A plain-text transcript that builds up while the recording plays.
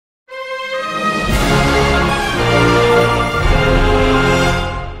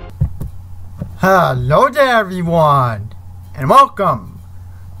Hello there everyone, and welcome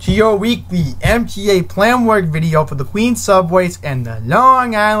to your weekly MTA plan work video for the Queens Subways and the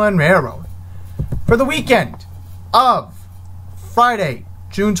Long Island Railroad for the weekend of Friday,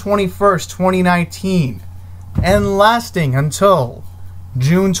 June 21st, 2019 and lasting until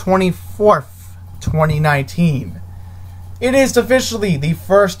June 24th, 2019. It is officially the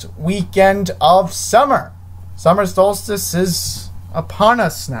first weekend of summer. Summer solstice is upon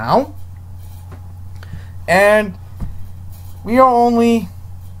us now. And we are only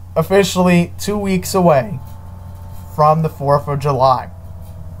officially 2 weeks away from the 4th of July.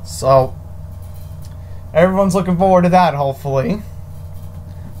 So, everyone's looking forward to that, hopefully.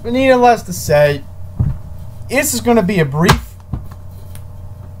 But needless to say, this is going to be a brief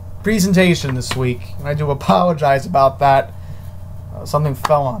presentation this week. And I do apologize about that. Something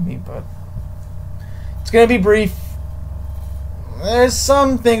fell on me, but it's going to be brief. There's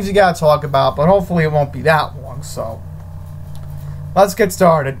some things you gotta talk about, but hopefully it won't be that long, so let's get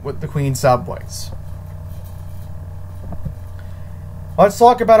started with the Queens Subways. Let's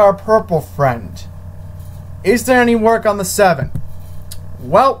talk about our purple friend. Is there any work on the 7?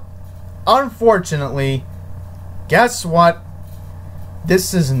 Well, unfortunately, guess what?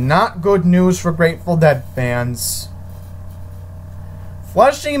 This is not good news for Grateful Dead fans.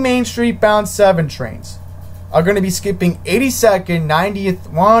 Flushing Main Street bound 7 trains are going to be skipping 82nd, 90th,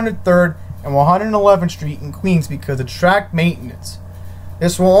 103rd, and 111th Street in Queens because of track maintenance.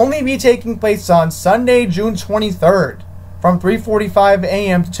 This will only be taking place on Sunday, June 23rd, from 3:45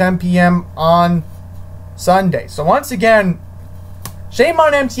 a.m. to 10 p.m. on Sunday. So once again, shame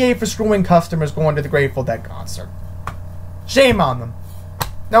on MTA for screwing customers going to the Grateful Dead concert. Shame on them.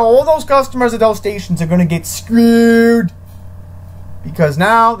 Now all those customers at those stations are going to get screwed because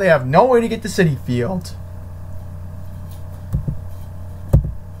now they have no way to get to Citi Field.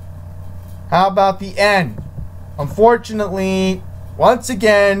 How about the N? Unfortunately, once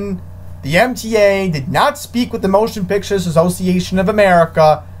again, the MTA did not speak with the Motion Pictures Association of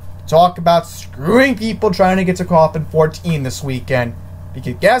America to talk about screwing people trying to get to Coffin 14 this weekend.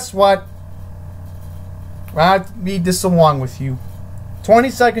 Because guess what? I have to read this along with you.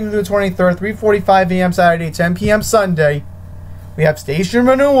 22nd to the 23rd, 3:45 a.m. Saturday, 10 p.m. Sunday. We have station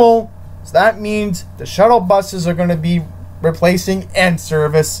renewal. So that means the shuttle buses are going to be replacing N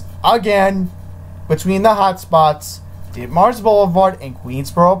service again between the hotspots, Ditmars Boulevard and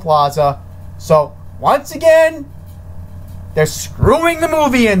Queensboro Plaza. So once again, they're screwing the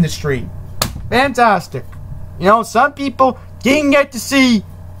movie industry. Fantastic. You know, some people didn't get to see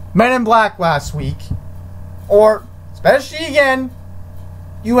Men in Black last week. Or, especially again,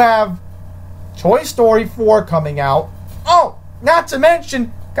 you have Toy Story 4 coming out. Oh, not to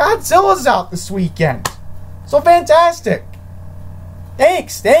mention, Godzilla's out this weekend. So fantastic.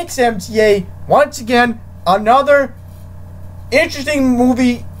 Thanks MTA. Once again, another interesting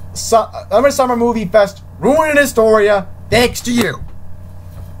movie, summer movie fest ruined in Astoria. Thanks to you.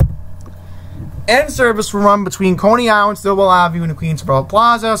 N service will run between Coney Island, Stillwell Avenue, and Queensboro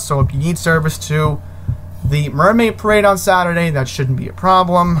Plaza. So if you need service to the Mermaid Parade on Saturday, that shouldn't be a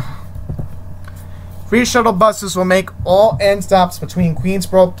problem. Free shuttle buses will make all N stops between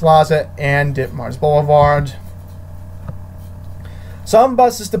Queensboro Plaza and Ditmars Boulevard. Some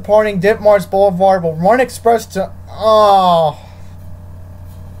buses departing Ditmars Boulevard will run express to... Oh.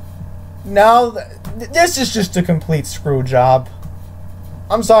 Now, this is just a complete screw job.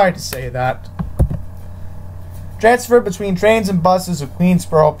 I'm sorry to say that. Transfer between trains and buses at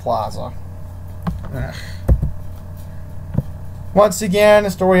Queensboro Plaza. Ugh. Once again,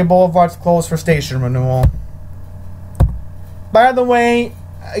 Astoria Boulevard's closed for station renewal. By the way,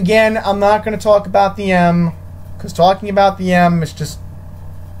 again, I'm not going to talk about the M, because talking about the M is just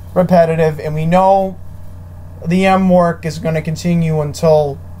repetitive, and we know the M work is going to continue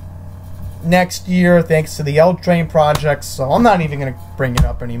until next year thanks to the L train projects, so I'm not even going to bring it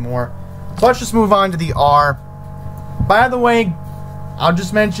up anymore. So let's just move on to the R. By the way, I'll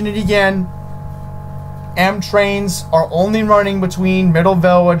just mention it again. M trains are only running between Middle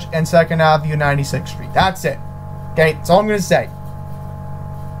Village and 2nd Avenue, 96th Street. That's it. Okay, that's all I'm going to say.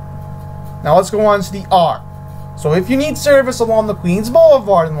 Now let's go on to the R. So if you need service along the Queens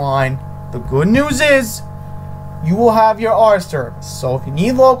Boulevard line, the good news is you will have your R service. So if you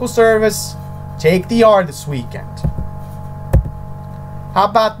need local service, take the R this weekend. How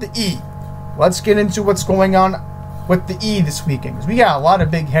about the E? Let's get into what's going on with the E this weekend, because we got a lot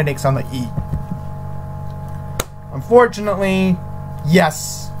of big headaches on the E. Unfortunately,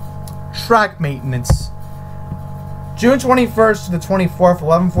 yes, track maintenance. June 21st to the 24th,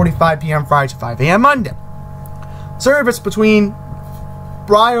 11:45 p.m. Friday to 5 a.m. Monday. Service between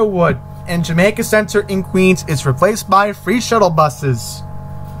Briarwood and Jamaica Center in Queens is replaced by free shuttle buses.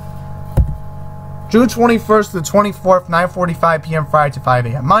 June 21st to the 24th, 9:45 p.m. Friday to 5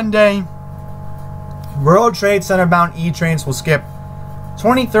 a.m. Monday. World Trade Center bound E-trains will skip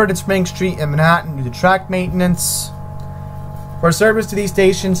 23rd and Spring Street in Manhattan due to track maintenance. For service to these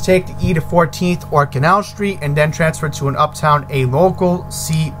stations, take the E to 14th or Canal Street and then transfer to an Uptown A local,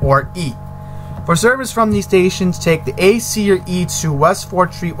 C or E. For service from these stations, take the A, C, or E to West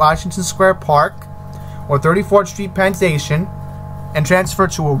 4th Street, Washington Square Park or 34th Street, Penn Station and transfer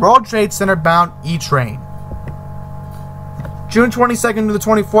to a World Trade Center bound E-train. June 22nd to the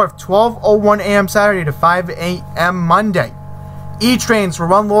 24th, 12:01 a.m. Saturday to 5 a.m. Monday. E-trains will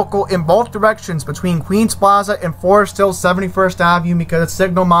run local in both directions between Queens Plaza and Forest Hill 71st Avenue because of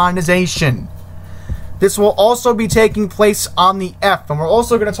signal modernization. This will also be taking place on the F, and we're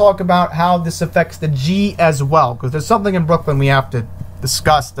also going to talk about how this affects the G as well, because there's something in Brooklyn we have to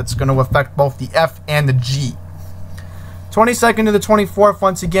discuss that's going to affect both the F and the G. 22nd to the 24th,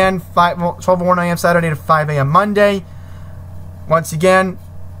 once again, 12:01 a.m. Saturday to 5 a.m. Monday. Once again,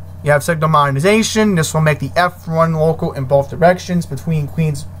 you have signal modernization. This will make the F run local in both directions between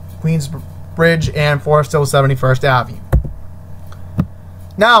Queensbridge and Forest Hill 71st Avenue.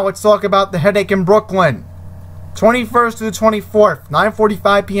 Now, let's talk about the headache in Brooklyn. 21st to the 24th,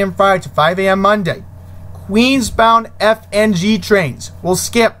 9:45 p.m. Friday to 5 a.m. Monday. Queens-bound F and G trains will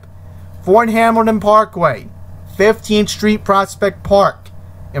skip Fort Hamilton Parkway, 15th Street Prospect Park,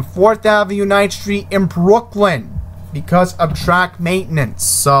 and 4th Avenue 9th Street in Brooklyn because of track maintenance.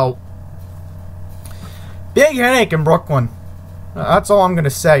 So, big headache in Brooklyn. That's all I'm going to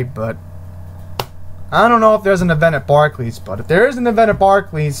say, but I don't know if there's an event at Barclays, but if there is an event at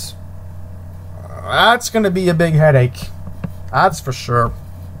Barclays, that's going to be a big headache. That's for sure.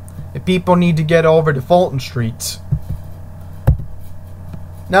 If people need to get over to Fulton Street.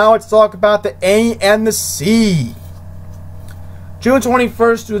 Now let's talk about the A and the C. June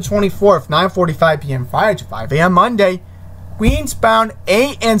 21st to the 24th, 9:45 p.m. Friday to 5 a.m. Monday. Queens-bound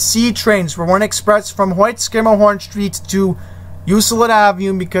A and C trains will run express from Hoyt Schermerhorn Street to Euclid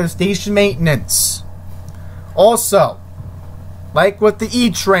Avenue because of station maintenance. Also, like with the E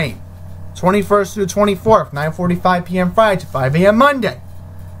train, 21st to the 24th, 9:45 p.m. Friday to 5 a.m. Monday.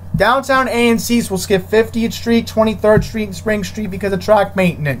 Downtown A and C's will skip 50th Street, 23rd Street, and Spring Street because of track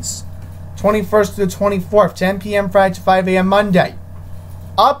maintenance. 21st to the 24th, 10 p.m. Friday to 5 a.m. Monday.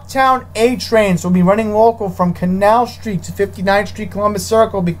 Uptown A trains will be running local from Canal Street to 59th Street, Columbus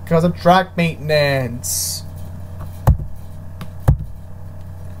Circle because of track maintenance.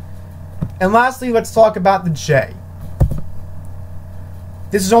 And lastly, let's talk about the J.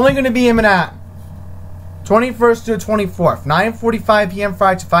 This is only going to be in Manhattan. 21st to the 24th, 9:45 p.m.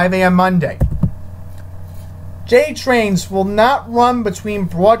 Friday to 5 a.m. Monday. J trains will not run between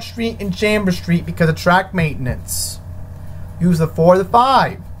Broad Street and Chambers Street because of track maintenance. Use the 4 to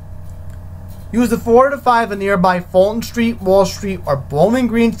 5. Use the 4 to 5 in nearby Fulton Street, Wall Street, or Bowling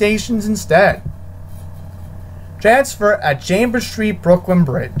Green stations instead. Transfer at Chambers Street, Brooklyn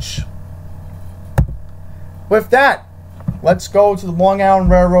Bridge. With that, let's go to the Long Island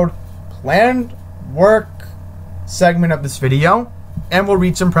Railroad planned work segment of this video, and we'll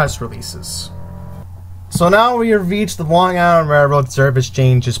read some press releases. So now we have reached the Long Island Railroad service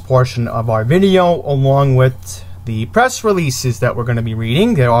changes portion of our video, along with the press releases that we're going to be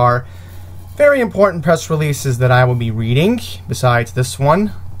reading. There are very important press releases that I will be reading, besides this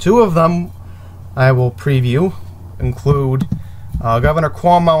one. Two of them I will preview, include Governor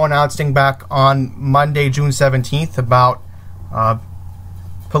Cuomo announcing back on Monday, June 17th, about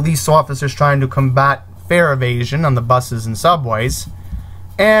police officers trying to combat fare evasion on the buses and subways,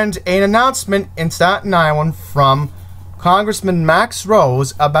 and an announcement in Staten Island from Congressman Max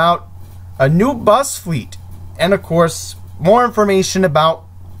Rose about a new bus fleet, and of course more information about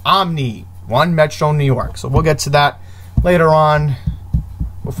Omni, One Metro New York. So we'll get to that later on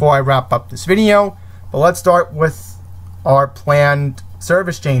before I wrap up this video, but let's start with our planned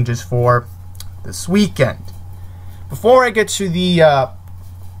service changes for this weekend. Before I get to the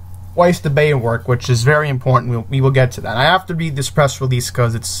Oyster Bay work, which is very important, we will get to that. I have to read this press release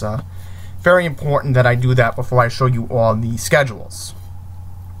because it's very important that I do that before I show you all the schedules.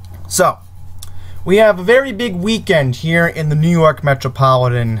 So, we have a very big weekend here in the New York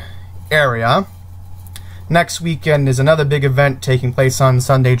metropolitan area. Next weekend is another big event taking place on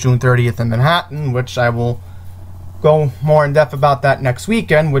Sunday, June 30th in Manhattan, which I will go more in depth about that next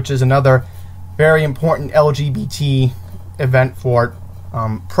weekend, which is another very important LGBT event for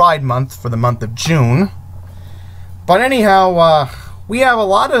Pride Month for the month of June. But anyhow, we have a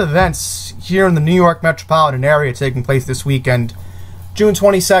lot of events here in the New York metropolitan area taking place this weekend. June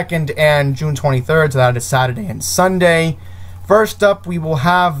 22nd and June 23rd, so that is Saturday and Sunday. First up, we will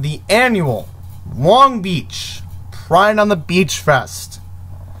have the annual Long Beach Pride on the Beach Fest.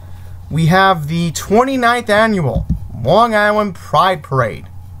 We have the 29th annual Long Island Pride Parade,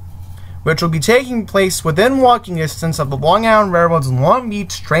 which will be taking place within walking distance of the Long Island Railroad's Long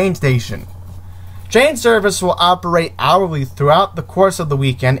Beach train station. Train service will operate hourly throughout the course of the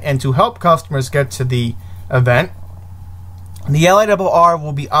weekend, and to help customers get to the event, the LIRR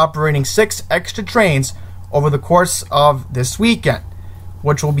will be operating 6 extra trains over the course of this weekend,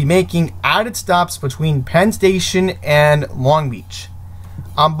 which will be making added stops between Penn Station and Long Beach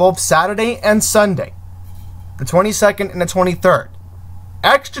on both Saturday and Sunday, the 22nd and the 23rd.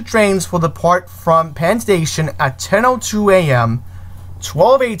 Extra trains will depart from Penn Station at 10:02 a.m.,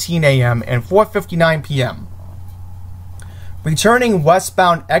 12:18 a.m., and 4:59 p.m. Returning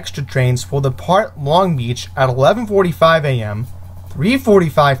westbound extra trains will depart Long Beach at 11:45 a.m.,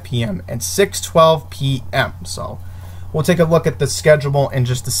 3:45 p.m., and 6:12 p.m. So we'll take a look at the schedule in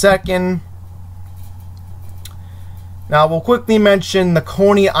just a second. Now we'll quickly mention the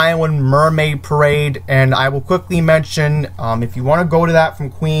Coney Island Mermaid Parade, and I will quickly mention, if you want to go to that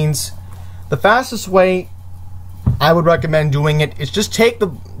from Queens, the fastest way I would recommend doing it is just take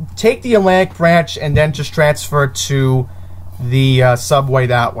the Atlantic branch and then just transfer to the subway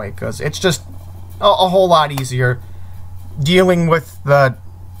that way, because it's just a whole lot easier dealing with the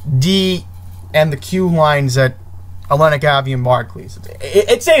D and the Q lines at Atlantic Avenue and Barclays.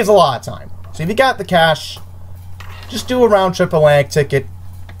 It saves a lot of time. So if you got the cash, just do a round-trip Atlantic ticket,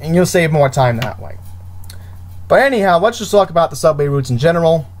 and you'll save more time that way. But anyhow, let's just talk about the subway routes in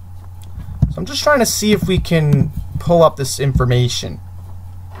general. So I'm just trying to see if we can pull up this information.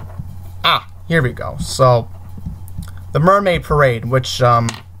 Here we go. So, the Mermaid Parade, which,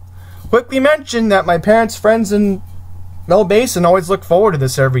 quickly mentioned that my parents' friends in Mill Basin always look forward to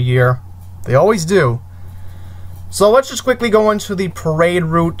this every year. They always do. So let's just quickly go into the parade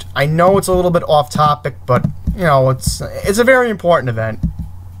route. I know it's a little bit off topic, but you know, it's a very important event.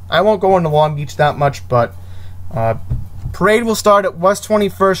 I won't go into Long Beach that much, but parade will start at West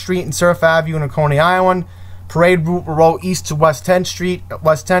 21st Street and Surf Avenue in Coney Island. Parade route will roll east to West 10th Street. At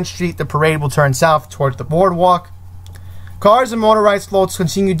West 10th Street, the parade will turn south towards the boardwalk. Cars and motorized floats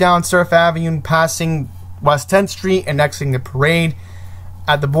continue down Surf Avenue, passing West 10th Street and exiting the parade.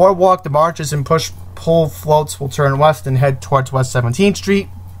 At the boardwalk, the marches and push-pull floats will turn west and head towards West 17th Street.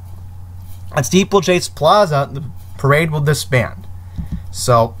 At Steeplechase Plaza, the parade will disband.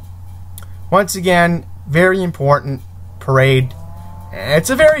 So, once again, very important parade. It's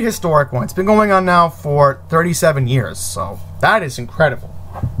a very historic one. It's been going on now for 37 years, so that is incredible.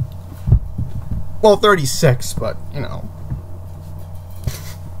 Well, 36, but, you know.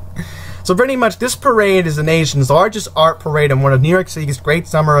 So pretty much this parade is the nation's largest art parade and one of New York City's great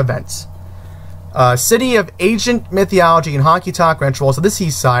summer events. City of ancient mythology and honky-tonk rituals of the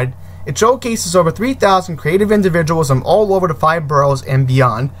seaside, it showcases over 3,000 creative individuals from all over the 5 boroughs and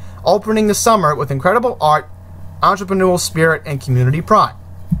beyond, opening the summer with incredible art, entrepreneurial spirit, and community pride.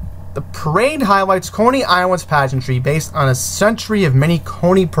 The parade highlights Coney Island's pageantry based on a century of many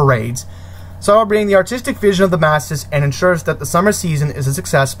Coney parades, celebrating the artistic vision of the masses, and ensures that the summer season is a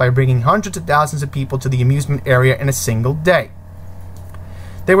success by bringing hundreds of thousands of people to the amusement area in a single day.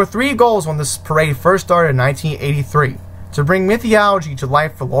 There were 3 goals when this parade first started in 1983. To bring mythology to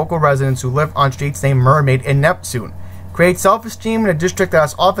life for local residents who live on streets named Mermaid and Neptune, create self-esteem in a district that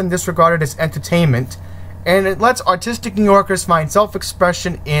is often disregarded as entertainment, and it lets artistic New Yorkers find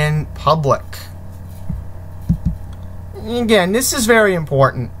self-expression in public. Again, this is very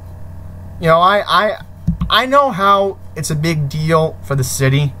important. You know, I know how it's a big deal for the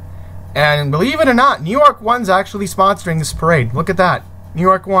city, and believe it or not, New York One's actually sponsoring this parade. Look at that, New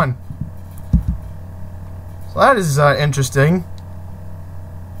York One. So that is interesting.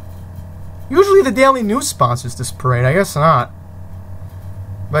 Usually the Daily News sponsors this parade. I guess not.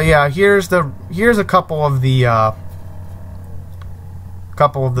 But yeah, here's a couple of the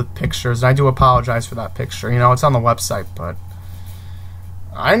pictures. And I do apologize for that picture. You know, it's on the website, but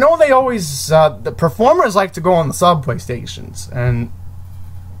I know they always the performers like to go on the subway stations, and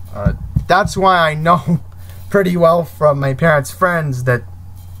that's why I know pretty well from my parents' friends that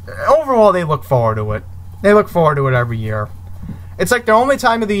overall they look forward to it. They look forward to it every year. It's like the only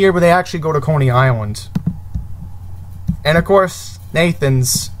time of the year where they actually go to Coney Island. And of course,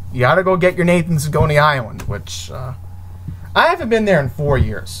 Nathan's. You gotta go get your Nathan's at Coney Island, which I haven't been there in 4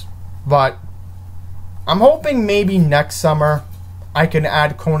 years. But I'm hoping maybe next summer I can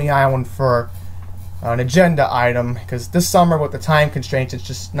add Coney Island for an agenda item, because this summer with the time constraints, it's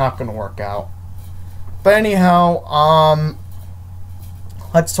just not going to work out. But anyhow,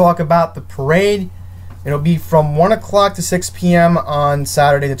 let's talk about the parade. It'll be from 1 o'clock to 6 p.m. on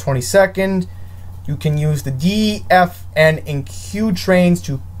Saturday the 22nd. You can use the D, F, N, and Q trains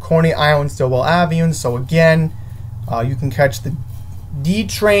to Coney Island, Stillwell Avenue. So again, you can catch the D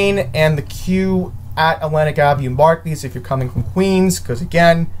train and the Q at Atlantic Avenue in Barclays if you're coming from Queens. Because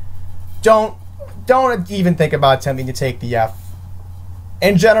again, don't even think about attempting to take the F.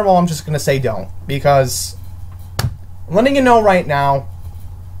 In general, I'm just going to say don't. Because I'm letting you know right now,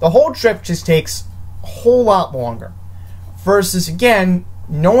 the whole trip just takes a whole lot longer. Versus, again,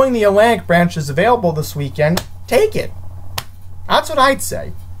 knowing the Atlantic branch is available this weekend, take it. That's what I'd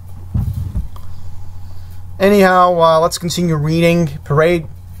say. Anyhow, let's continue reading. Parade.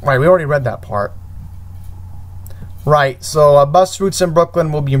 Right, we already read that part. Right, so bus routes in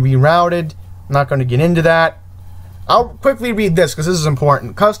Brooklyn will be rerouted. I'm not going to get into that. I'll quickly read this because this is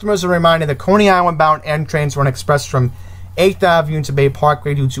important. Customers are reminded that Coney Island-bound N trains run express from 8th Avenue to Bay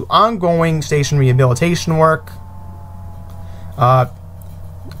Parkway due to ongoing station rehabilitation work.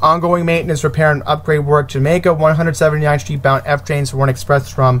 Ongoing maintenance, repair, and upgrade work. Jamaica 179th Street bound F trains run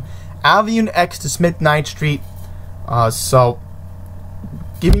express from Avenue X to Smith 9th Street. So,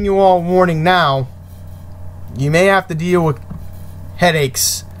 giving you all a warning now, you may have to deal with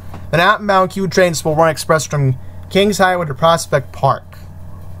headaches. The outbound Q trains will run express from Kings Highway to Prospect Park.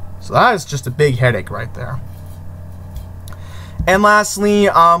 So that is just a big headache right there. And lastly,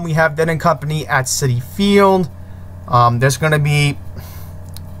 we have Dead & Company at Citi Field. There's going to be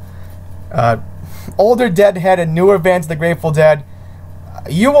older Deadhead and newer bands of the Grateful Dead.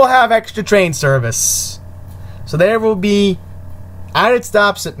 You will have extra train service. So there will be added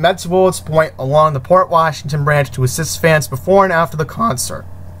stops at Mets Willets Point along the Port Washington branch to assist fans before and after the concert.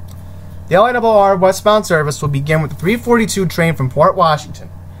 The LIRR westbound service will begin with the 3:42 train from Port Washington.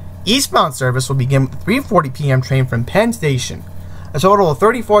 Eastbound service will begin with the 3:40 p.m. train from Penn Station. A total of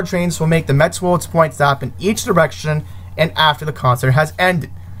 34 trains will make the Mets Willets Point stop in each direction and after the concert has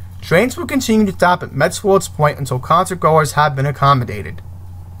ended. Trains will continue to stop at Mets Willets Point until concert goers have been accommodated.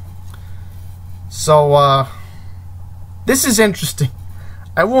 So, this is interesting.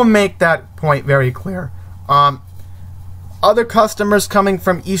 I will make that point very clear. Other customers coming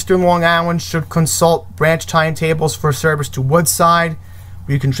from Eastern Long Island should consult branch timetables for service to Woodside,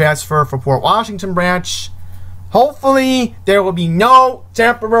 where you can transfer for Port Washington branch. Hopefully, there will be no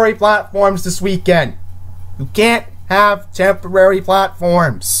temporary platforms this weekend. You can't have temporary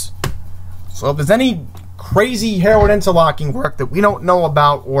platforms. So if there's any crazy heroin interlocking work that we don't know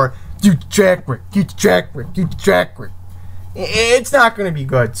about, or do the track work, it's not going to be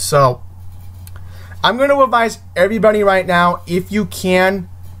good. So I'm going to advise everybody right now, if you can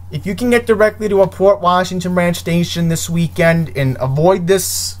get directly to a Port Washington branch station this weekend and avoid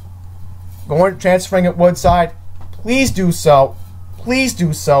this transferring at Woodside, please do so. Please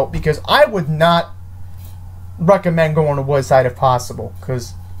do so, because I would not recommend going to Woodside if possible,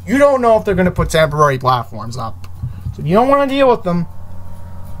 because you don't know if they're going to put temporary platforms up. So if you don't want to deal with them,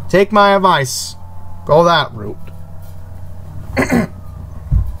 take my advice. Go that route.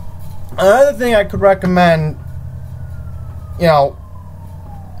 Another thing I could recommend,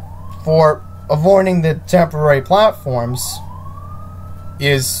 for avoiding the temporary platforms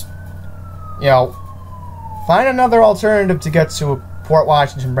is, find another alternative to get to a Port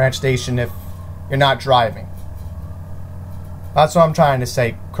Washington branch station if you're not driving. That's what I'm trying to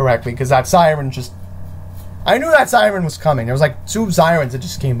say correctly, because that siren just... I knew that siren was coming. There was like 2 sirens that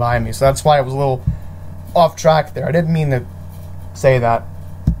just came by me, so that's why I was a little off track there. I didn't mean to say that.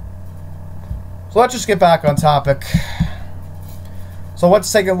 So let's just get back on topic. So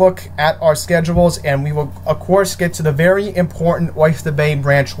let's take a look at our schedules, and we will, of course, get to the very important Oyster Bay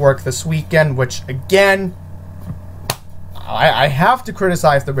branch work this weekend, which, again, I have to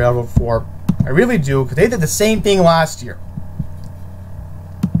criticize the railroad for. I really do, because they did the same thing last year.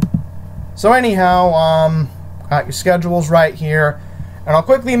 So anyhow, got your schedules right here. And I'll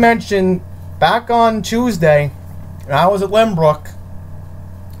quickly mention, back on Tuesday, when I was at Lynbrook,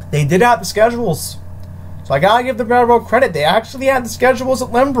 they did have the schedules. So I gotta give the railroad credit. They actually had the schedules at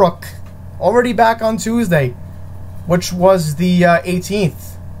Lynbrook already back on Tuesday, which was the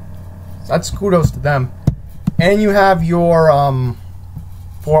 18th. So that's kudos to them. And you have your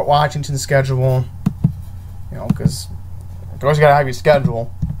Port Washington schedule, because of course you gotta have your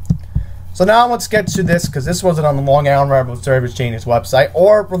schedule. So now let's get to this, because this wasn't on the Long Island Railroad Service Changes website,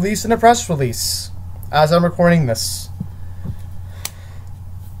 or released in a press release as I'm recording this.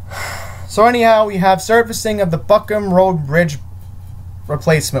 So anyhow, we have surfacing of the Buckham Road Bridge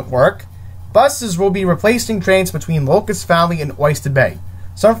replacement work. Buses will be replacing trains between Locust Valley and Oyster Bay.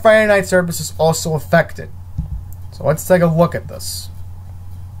 Some Friday night services also affected. So let's take a look at this.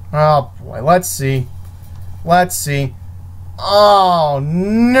 Oh boy, let's see. Let's see. Oh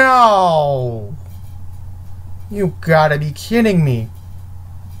no! You gotta be kidding me.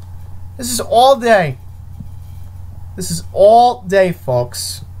 This is all day. This is all day,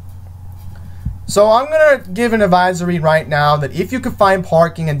 folks. So I'm gonna give an advisory right now that if you can find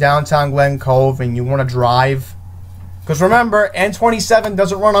parking in downtown Glen Cove and you want to drive, because remember, N27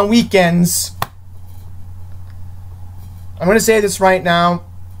 doesn't run on weekends. I'm gonna say this right now.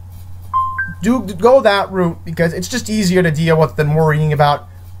 Do go that route because it's just easier to deal with than worrying about,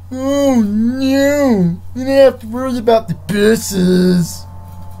 oh no, you don't have to worry about the buses.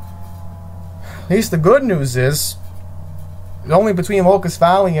 At least the good news is it's only between Locust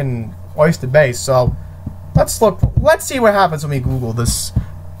Valley and Oyster Bay. So let's see what happens when we Google this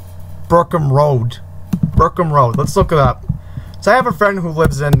Burkham Road. Burkham Road. Let's look it up. So I have a friend who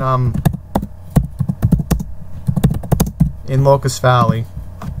lives in Locust Valley.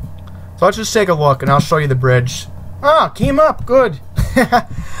 So let's just take a look and I'll show you the bridge. Ah, came up, good.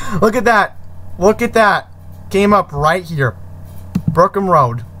 Look at that. Look at that. Came up right here. Burkham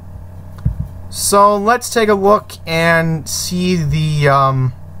Road. So let's take a look and see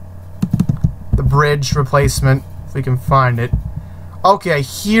the bridge replacement, if we can find it. Okay,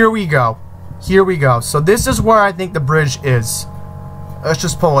 here we go. Here we go. So this is where I think the bridge is. Let's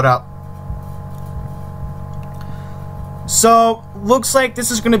just pull it up. So, looks like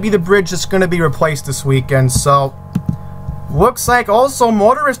this is going to be the bridge that's going to be replaced this weekend. So, looks like also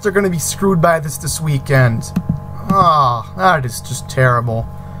motorists are going to be screwed by this weekend. Ah, that is just terrible.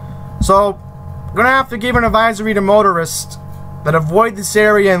 So, I'm going to have to give an advisory to motorists that avoid this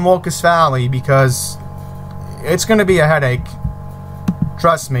area in Locust Valley because it's going to be a headache.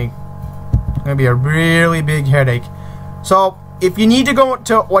 Trust me. It's going to be a really big headache. So, if you need to go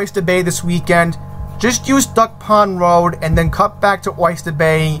to Oyster Bay this weekend, just use Duck Pond Road and then cut back to Oyster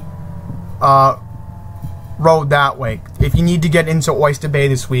Bay Road that way. If you need to get into Oyster Bay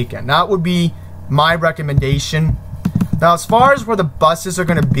this weekend. That would be my recommendation. Now, as far as where the buses are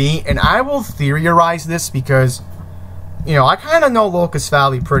going to be, and I will theorize this because, you know, I kind of know Locust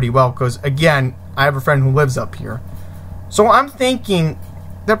Valley pretty well because, again, I have a friend who lives up here. So I'm thinking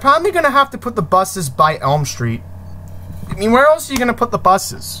they're probably going to have to put the buses by Elm Street. I mean, where else are you going to put the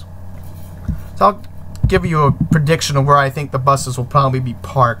buses? So I'll give you a prediction of where I think the buses will probably be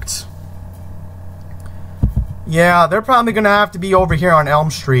parked. Yeah, they're probably going to have to be over here on Elm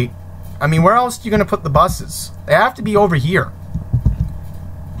Street. I mean, where else are you going to put the buses? They have to be over here.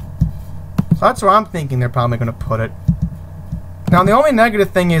 So that's where I'm thinking they're probably going to put it. Now, the only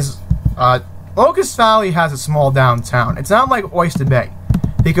negative thing is Locust Valley has a small downtown. It's not like Oyster Bay.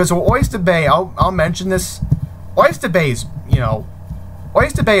 Because with Oyster Bay, I'll mention this, Oyster Bay is, you know,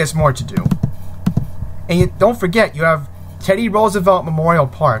 Oyster Bay is more to do. And don't forget, you have Teddy Roosevelt Memorial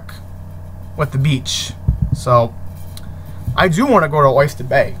Park with the beach. So, I do want to go to Oyster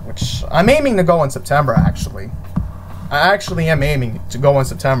Bay, which I'm aiming to go in September, actually. I actually am aiming to go in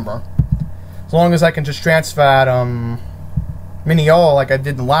September. As long as I can just transfer at Mineola like I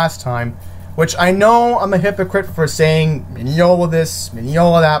did the last time. Which I know I'm a hypocrite for saying Mineola this,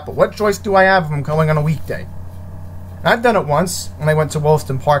 Mineola that, but what choice do I have if I'm going on a weekday? I've done it once when I went to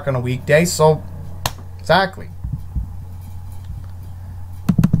Williston Park on a weekday, so exactly.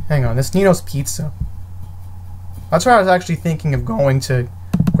 Hang on, this Nino's Pizza. That's where I was actually thinking of going to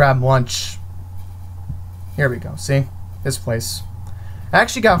grab lunch. Here we go, see? This place. I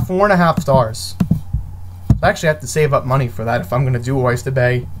actually got 4.5 stars. I actually have to save up money for that if I'm going to do Oyster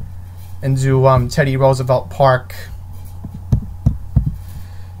Bay and do Teddy Roosevelt Park.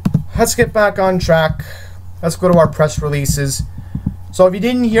 Let's get back on track. Let's go to our press releases. So if you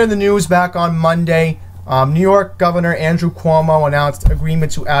didn't hear the news back on Monday, New York Governor Andrew Cuomo announced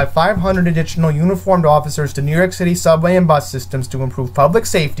agreement to add 500 additional uniformed officers to New York City subway and bus systems to improve public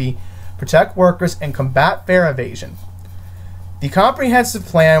safety, protect workers, and combat fare evasion. The comprehensive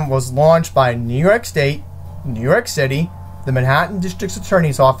plan was launched by New York State, New York City, the Manhattan District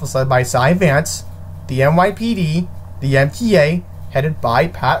Attorney's Office led by Cy Vance, the NYPD, the MTA, headed by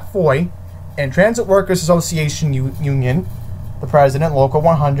Pat Foy, and Transit Workers Association Union, the president, Local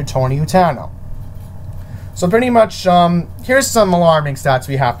 100, Tony Utano. So pretty much, here's some alarming stats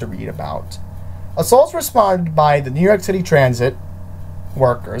we have to read about. Assaults responded by the New York City Transit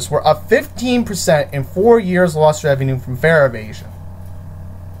workers were up 15% in 4 years lost revenue from fare evasion.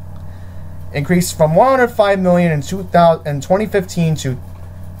 Increased from $105 million in 2015 to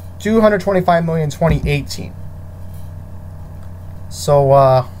 $225 million in 2018. So,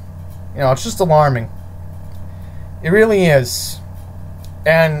 you know, it's just alarming. It really is.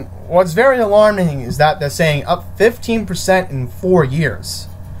 And what's very alarming is that they're saying up 15% in 4 years.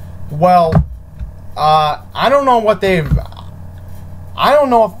 Well, I don't know what I don't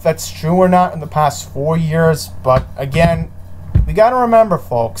know if that's true or not in the past 4 years, but again, we got to remember,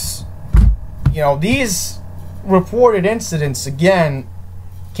 folks, these reported incidents, again,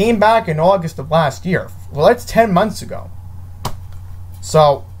 came back in August of last year. Well, that's 10 months ago.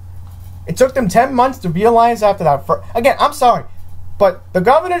 So, it took them 10 months to realize after that again, I'm sorry, but the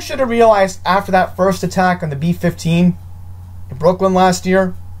governor should have realized after that first attack on the B-15 in Brooklyn last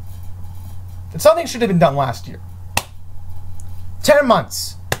year that something should have been done last year. 10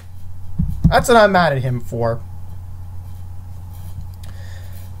 months. That's what I'm mad at him for.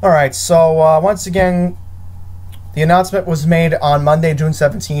 Alright, so once again, the announcement was made on Monday, June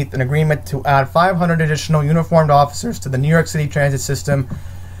 17th, an agreement to add 500 additional uniformed officers to the New York City transit system.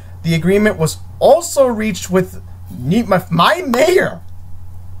 The agreement was also reached with my mayor.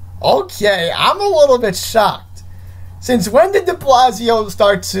 Okay, I'm a little bit shocked. Since when did de Blasio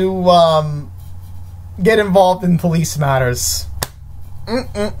start to get involved in police matters?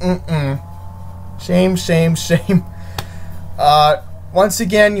 Shame, shame, shame. Once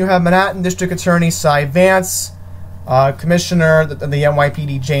again, you have Manhattan District Attorney Cy Vance, Commissioner of the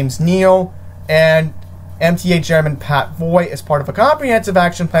NYPD James Neal, and MTA Chairman Pat Voigt as part of a comprehensive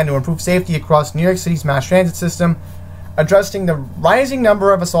action plan to improve safety across New York City's mass transit system, addressing the rising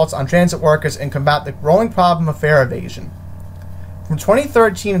number of assaults on transit workers and combat the growing problem of fare evasion. From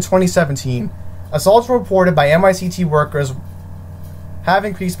 2013 and 2017, assaults were reported by MICT workers have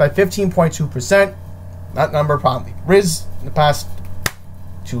increased by 15.2%. That number probably risen in the past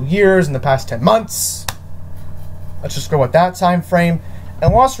 2 years, in the past 10 months. Let's just go with that time frame.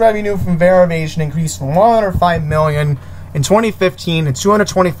 And lost revenue from fare evasion increased from $105 million in 2015 to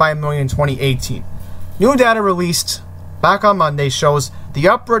 $225 million in 2018. New data released back on Monday shows the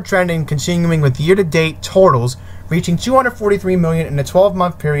upward trending continuing with year-to-date totals reaching $243 million in a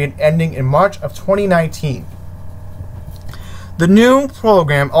 12-month period ending in March of 2019. The new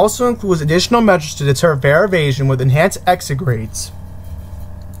program also includes additional measures to deter fare evasion with enhanced exit grades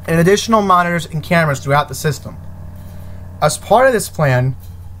and additional monitors and cameras throughout the system. As part of this plan,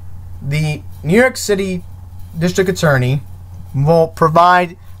 the New York City District Attorney will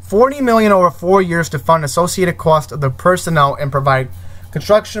provide $40 million over 4 years to fund associated costs of the personnel and provide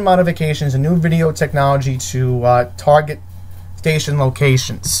construction modifications and new video technology to target station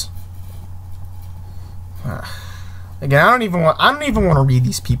locations. Again, I don't even want to read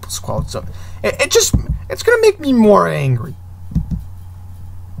these people's quotes. So it's gonna make me more angry.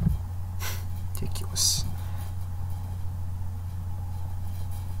 Ridiculous.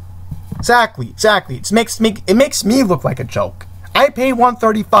 Exactly. It makes me look like a joke. I pay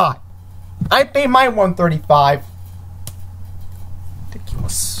 $135. I pay my $135.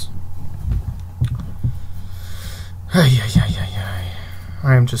 Ridiculous.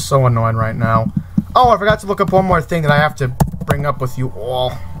 I am just so annoyed right now. Oh, I forgot to look up one more thing that I have to bring up with you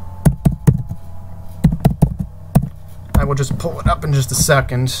all. I will just pull it up in just a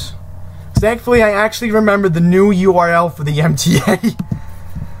second. Thankfully, I actually remembered the new URL for the MTA.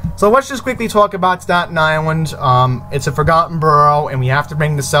 So let's just quickly talk about Staten Island. It's a forgotten borough, and we have to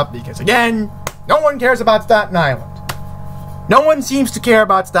bring this up because, again, no one cares about Staten Island. No one seems to care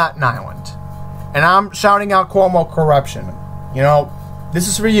about Staten Island. And I'm shouting out Cuomo corruption. You know, this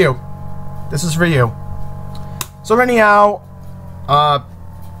is for you. This is for you. So anyhow,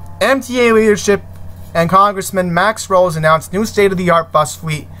 MTA leadership and Congressman Max Rose announced new state-of-the-art bus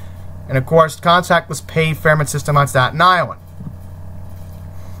fleet and, of course, contactless pay fairment system on Staten Island.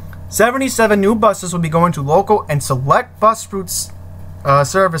 77 new buses will be going to local and select bus routes,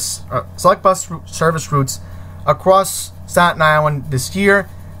 service routes across Staten Island this year.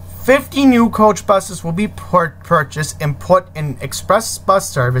 50 new coach buses will be purchased and put in express bus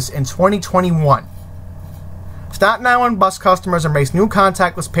service in 2021. Staten Island bus customers embrace new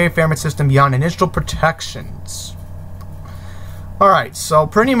contactless pay fairment system beyond initial protections. Alright, so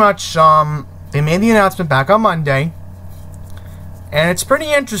pretty much they made the announcement back on Monday. And it's pretty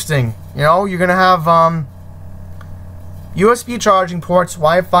interesting. You know, you're going to have USB charging ports,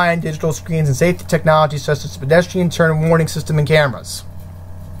 Wi-Fi and digital screens, and safety technology such as pedestrian turn warning system and cameras.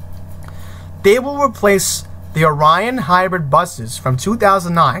 They will replace the Orion hybrid buses from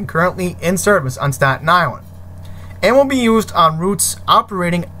 2009 currently in service on Staten Island and will be used on routes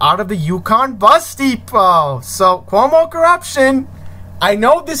operating out of the Yukon Bus Depot. So, Cuomo corruption, I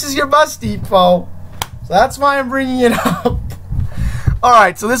know this is your bus depot, so that's why I'm bringing it up.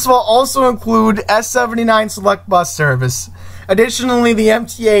 Alright, so this will also include S79 select bus service. Additionally, the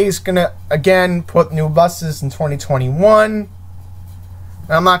MTA is going to, again, put new buses in 2021.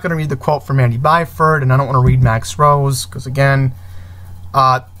 I'm not going to read the quote from Andy Byford, and I don't want to read Max Rose, because, again,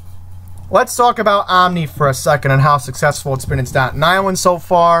 let's talk about Omni for a second and how successful it's been in Staten Island so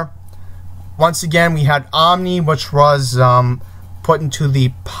far. Once again, we had Omni, which was put into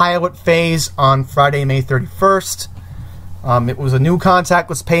the pilot phase on Friday, May 31st. It was a new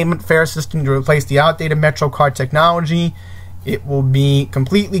contactless payment fare system to replace the outdated MetroCard technology. It will be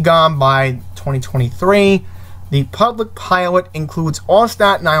completely gone by 2023. The public pilot includes all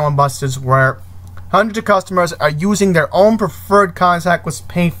Staten Island buses where hundreds of customers are using their own preferred contactless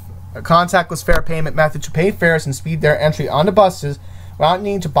fare payment method to pay fares and speed their entry on the buses without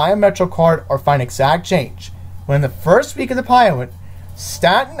needing to buy a MetroCard or find exact change. Within the first week of the pilot,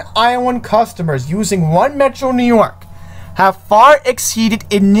 Staten Island customers using One Metro New York have far exceeded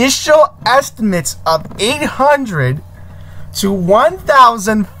initial estimates of 800 to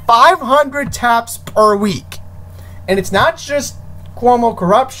 1,500 taps per week. And it's not just Cuomo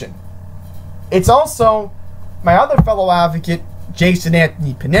corruption. It's also my other fellow advocate, Jason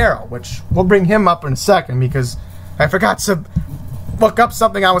Anthony Pinero, which we'll bring him up in a second because I forgot to look up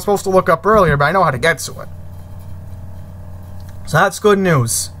something I was supposed to look up earlier, but I know how to get to it. So that's good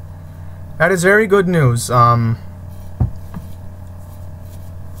news. That is very good news.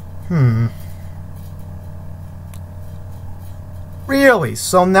 Really?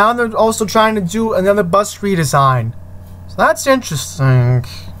 So now they're also trying to do another bus redesign. So that's interesting.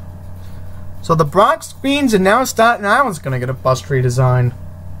 So the Bronx, Queens, and now Staten Island's going to get a bus redesign.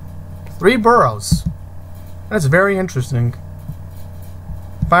 3 boroughs. That's very interesting.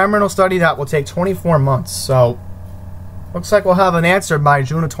 Environmental study that will take 24 months. So looks like we'll have an answer by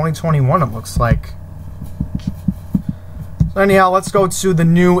June of 2021, it looks like. So anyhow, let's go to the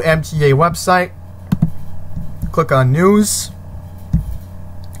new MTA website. Click on News.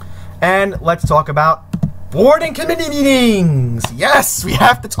 And let's talk about board and committee meetings. Yes, we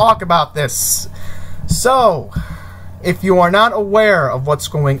have to talk about this. So, if you are not aware of what's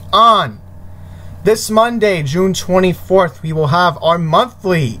going on, this Monday, June 24th, we will have our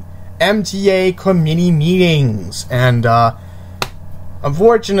monthly MTA committee meetings. And,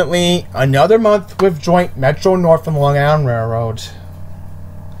 unfortunately, another month with joint Metro North and Long Island Railroad.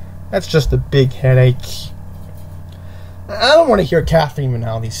 That's just a big headache. I don't want to hear Kathleen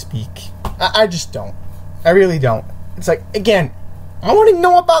Rinaldi speak. I just don't. I really don't. It's like, again, I want to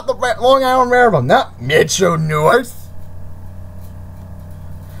know about the Long Island Railroad, not Metro North.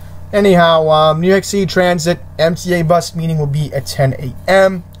 Anyhow, New York City Transit MTA bus meeting will be at 10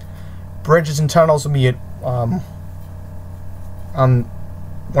 a.m. Bridges and tunnels will be at 1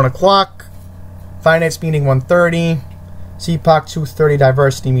 o'clock. Finance meeting 1:30. CPOC 2:30.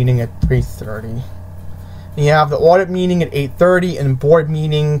 Diversity meeting at 3:30. You have the audit meeting at 8:30 and board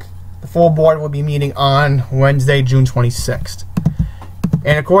meeting. The full board will be meeting on Wednesday, June 26th.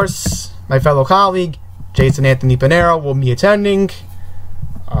 And of course, my fellow colleague, Jason Anthony Pinero, will be attending.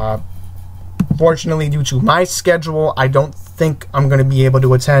 Fortunately, due to my schedule, I don't think I'm going to be able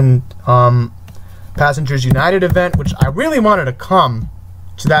to attend Passengers United event, which I really wanted to come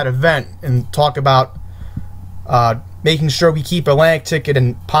to that event and talk about making sure we keep a Atlantic ticket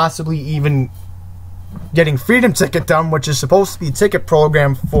and possibly even getting Freedom Ticket done, which is supposed to be a ticket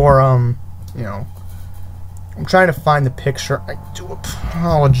program for, you know, I'm trying to find the picture. I do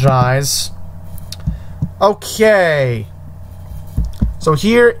apologize. Okay. So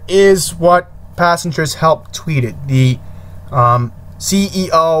here is what Passengers Help tweeted. The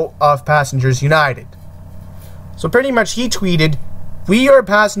CEO of Passengers United. So pretty much he tweeted, "We are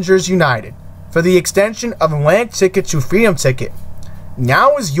Passengers United. For the extension of Atlantic Ticket to Freedom Ticket.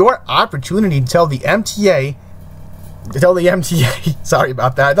 Now is your opportunity to tell the MTA, sorry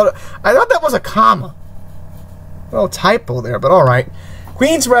about that. I thought that was a comma. A little typo there, but alright.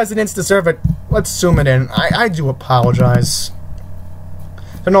 Queens residents deserve it. Let's zoom it in. I do apologize.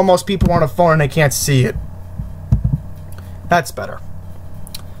 I know most people are on a phone and they can't see it. That's better.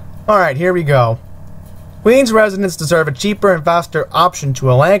 Alright, here we go. Queens residents deserve a cheaper and faster option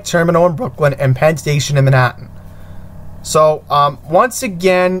to Atlantic Terminal in Brooklyn and Penn Station in Manhattan. So, once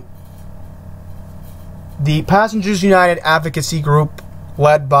again, the Passengers United Advocacy Group,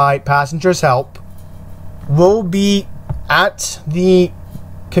 led by Passengers Help, will be at the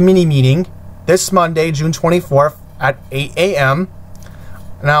committee meeting this Monday, June 24th at 8 a.m.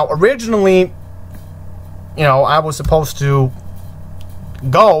 Now, originally, you know, I was supposed to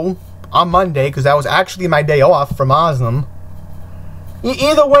go on Monday because that was actually my day off from Oslam.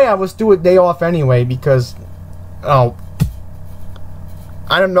 Either way, I was due a day off anyway because, oh,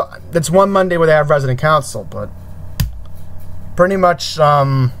 I don't know. That's one Monday where they have resident council, but pretty much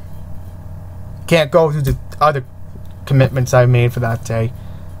can't go through the other commitments I made for that day.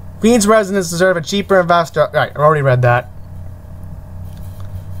 Queens residents deserve a cheaper and faster. Right, I already read that.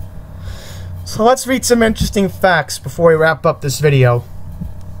 So let's read some interesting facts before we wrap up this video.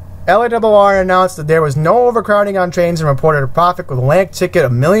 LIRR announced that there was no overcrowding on trains and reported a profit with a Atlantic ticket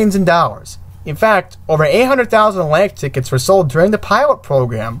of millions in dollars. In fact, over 800,000 Atlantic tickets were sold during the pilot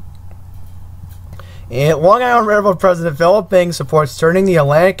program. Long Island Railroad President Philip Bing supports turning the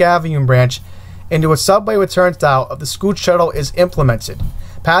Atlantic Avenue branch into a subway with turnstile if the scoot shuttle is implemented.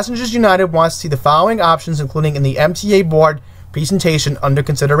 Passengers United wants to see the following options, including in the MTA board presentation under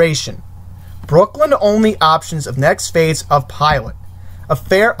consideration. Brooklyn-only options of next phase of pilot. A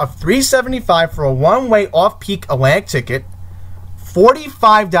fare of $3.75 for a one-way off-peak Atlantic ticket,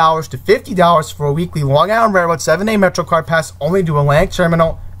 $45 to $50 for a weekly Long Island Railroad 7-day MetroCard pass only to Atlantic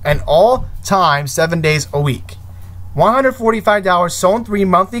Terminal and all time 7 days a week. $145 Zone 3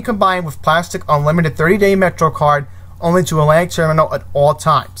 monthly combined with plastic unlimited 30-day MetroCard only to Atlantic Terminal at all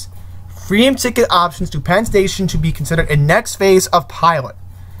times. Freedom ticket options to Penn Station to be considered in next phase of pilot.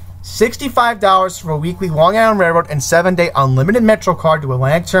 $65 for a weekly Long Island Railroad and 7-day unlimited MetroCard to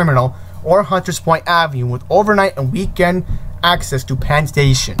Atlantic Terminal or Hunters Point Avenue with overnight and weekend access to Penn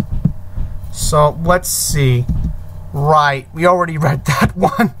Station. So, let's see. Right, we already read that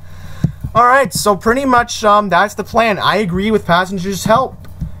one. Alright, so pretty much that's the plan. I agree with passengers' help.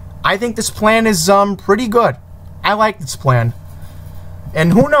 I think this plan is pretty good. I like this plan.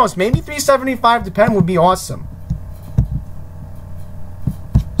 And who knows, maybe $3.75 to Penn would be awesome.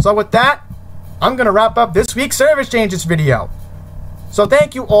 So with that, I'm going to wrap up this week's service changes video. So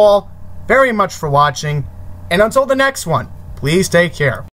thank you all very much for watching, and until the next one, please take care.